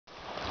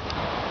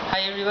Hi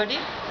everybody,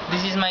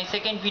 this is my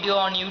second video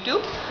on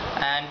YouTube,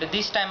 and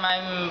this time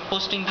I'm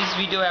posting this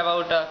video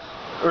about a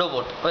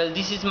robot. Well,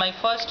 this is my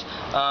first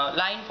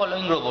line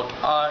following robot,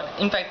 or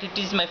in fact it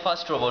is my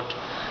first robot.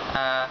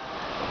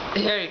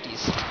 Here it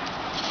is.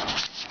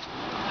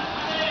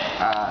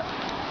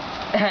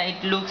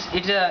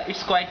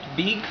 It's quite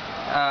big.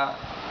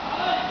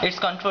 It's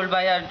controlled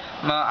by a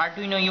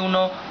Arduino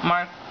UNO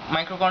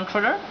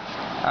microcontroller.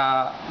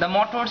 The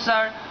motors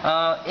are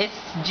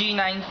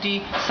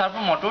SG90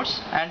 servo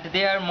motors, and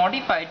they are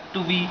modified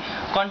to be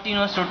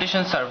continuous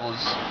rotation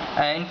servos.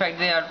 In fact,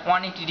 they are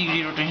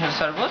 180-degree rotation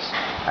servos,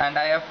 and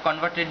I have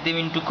converted them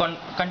into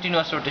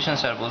continuous rotation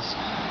servos.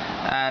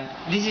 And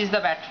this is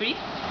the battery.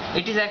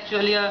 It is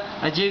actually a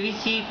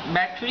JVC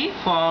battery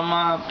from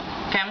a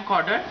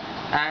camcorder,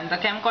 and the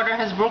camcorder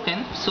has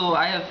broken, so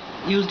I have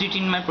used it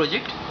in my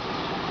project.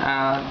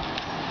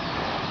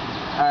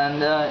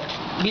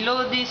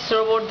 Below this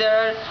robot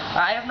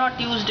I have not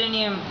used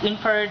any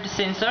infrared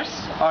sensors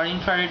or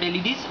infrared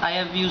LEDs. I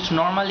have used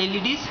normal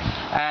LEDs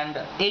and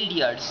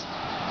LDRs.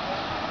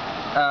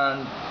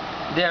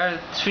 There are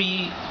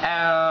three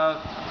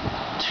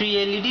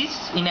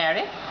LEDs in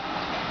array,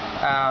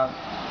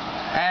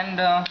 and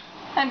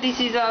this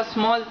is a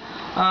small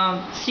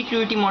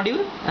security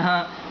module.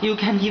 You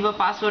can give a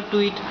password to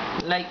it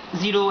like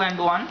 0 and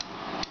 1.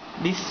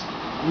 This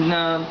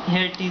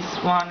here it is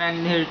 1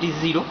 and here it is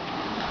 0.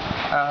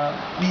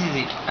 This is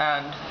it,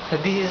 and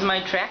this is my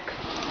track.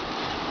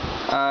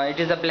 It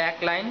is a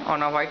black line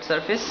on a white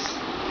surface.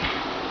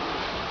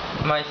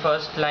 My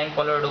first line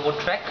follower robot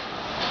track.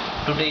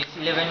 Today is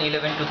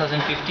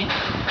 11/11/2015.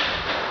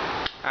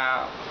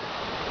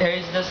 Here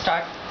is the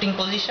starting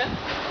position.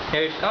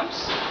 Here it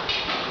comes,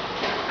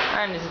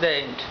 and this is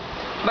the end.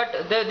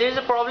 But there is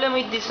a problem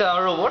with this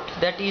robot,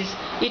 that is,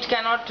 it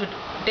cannot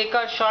take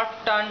a sharp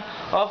turn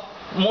of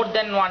more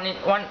than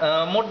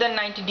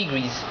 90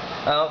 degrees.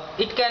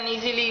 It can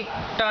easily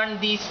turn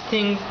these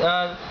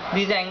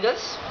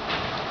angles.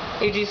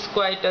 It is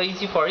quite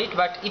easy for it,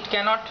 but it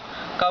cannot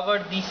cover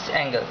this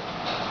angle.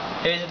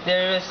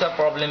 There is a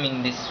problem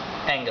in this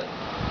angle.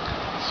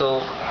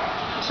 So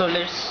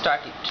let's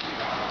start it.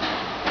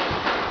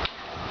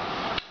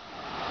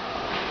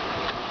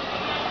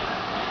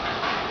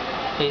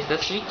 Here is the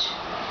switch.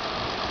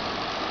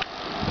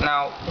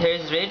 Now here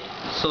is red,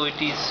 so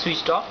it is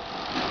switched off.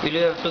 You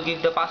will have to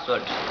give the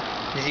password.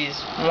 This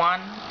is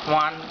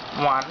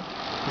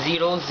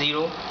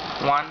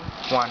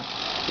 1110011.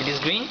 It is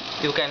green.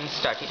 You can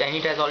start it, and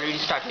it has already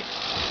started.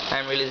 I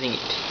am releasing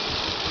it.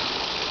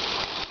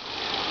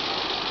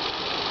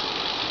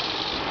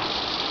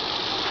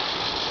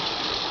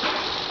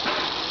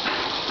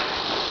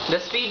 The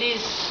speed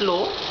is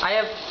slow. I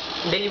have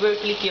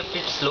deliberately kept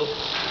it slow.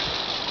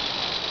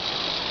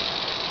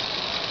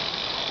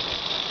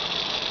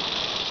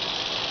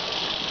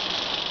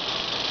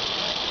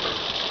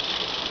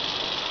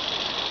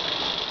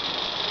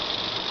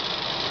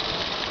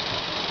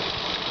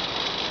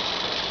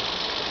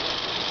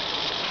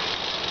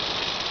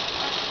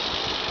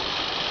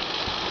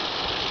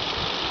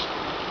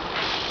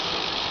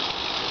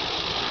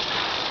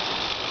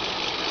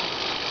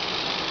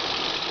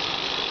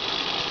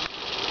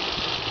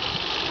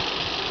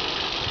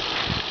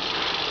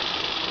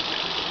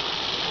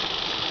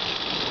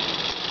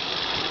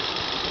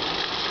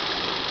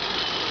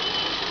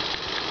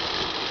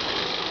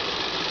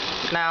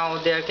 Now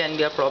there can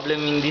be a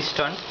problem in this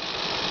turn.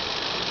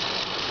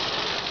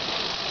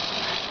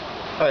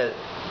 Well,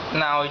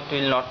 now it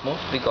will not move,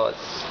 because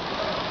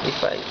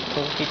if I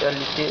move it a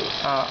little,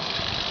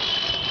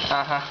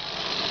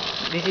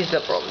 this is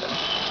the problem.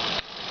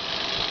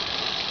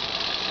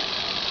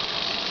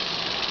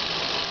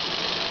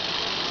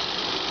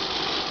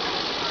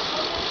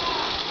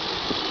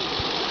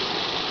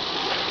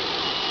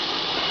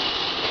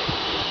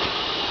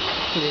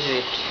 This is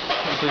it.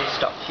 It will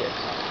stop here.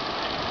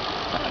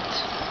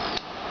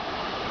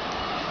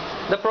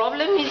 The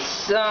problem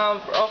is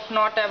for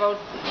not able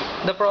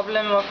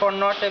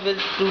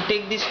to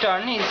take this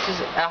turn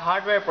is a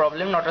hardware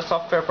problem, not a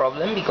software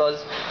problem,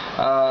 because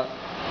the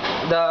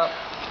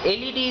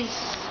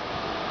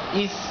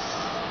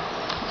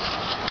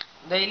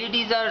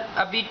LEDs are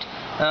a bit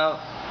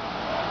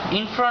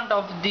in front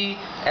of the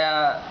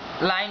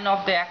line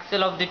of the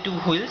axle of the two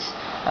wheels.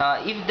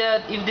 If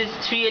these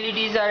three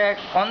LEDs are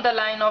on the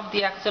line of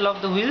the axle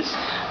of the wheels,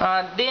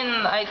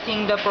 then I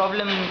think the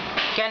problem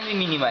can be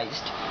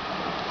minimized.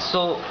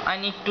 So I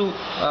need to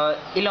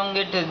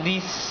elongate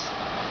these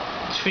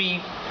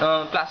three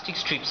plastic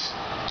strips.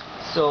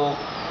 So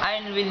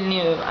I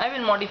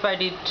will modify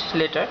it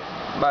later,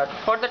 but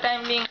for the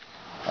time being,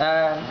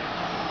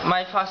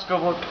 my first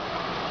robot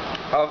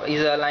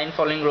is a line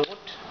following robot,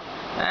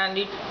 and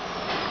it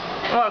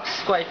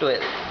works quite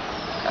well.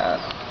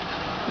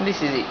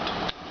 This is it.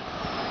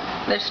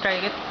 Let's try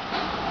again.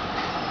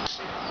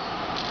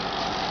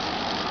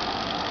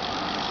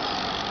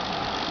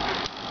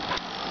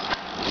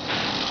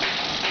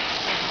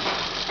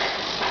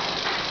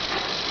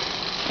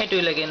 It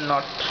will again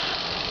not.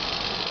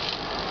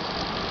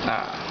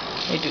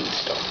 It will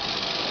stop.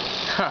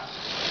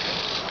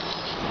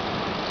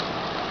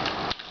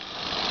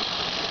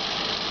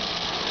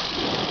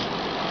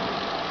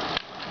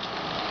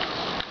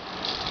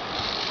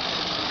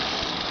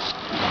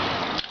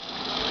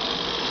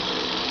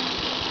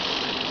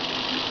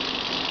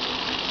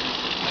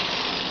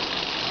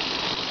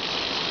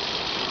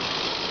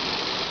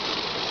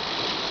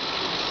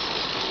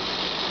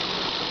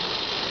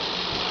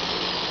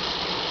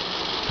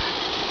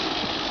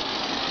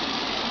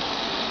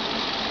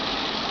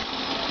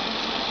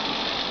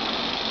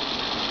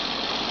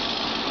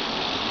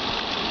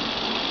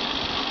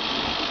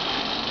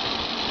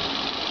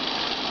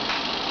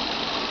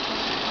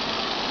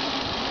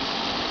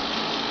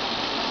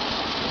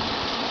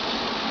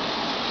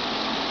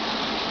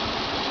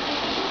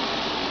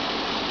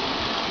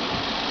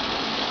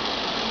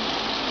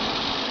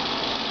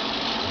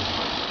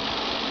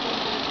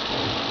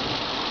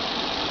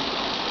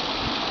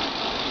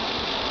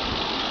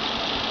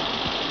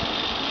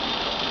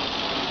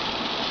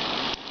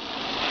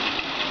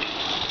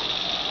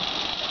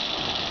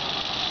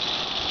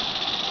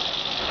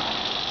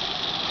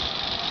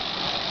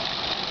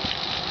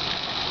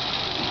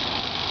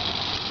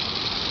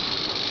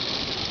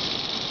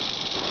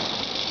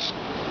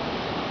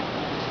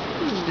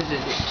 This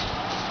is it.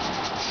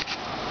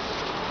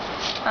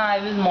 I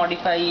will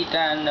modify it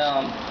and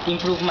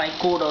improve my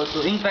code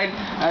also. In fact,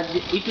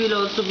 it will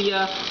also be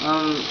a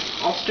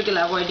obstacle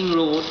avoiding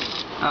robot.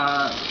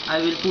 I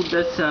will put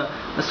this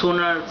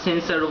sonar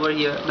sensor over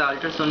here, the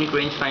ultrasonic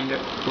rangefinder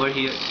over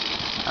here.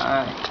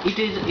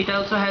 It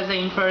also has an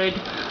infrared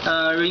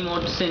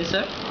remote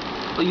sensor.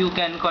 You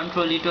can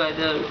control it to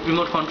either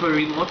remote control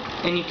remote,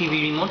 any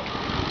TV remote.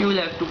 You will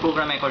have to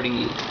program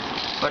accordingly.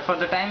 But for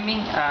the time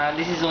being,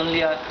 this is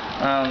only a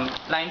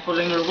line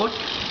following robot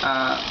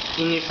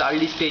in its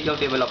early stage of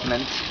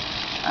development.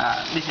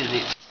 This is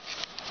it.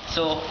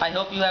 So I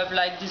hope you have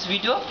liked this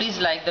video. Please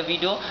like the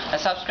video,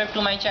 subscribe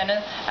to my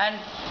channel, and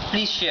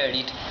please share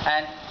it.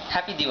 And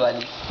happy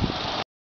Diwali.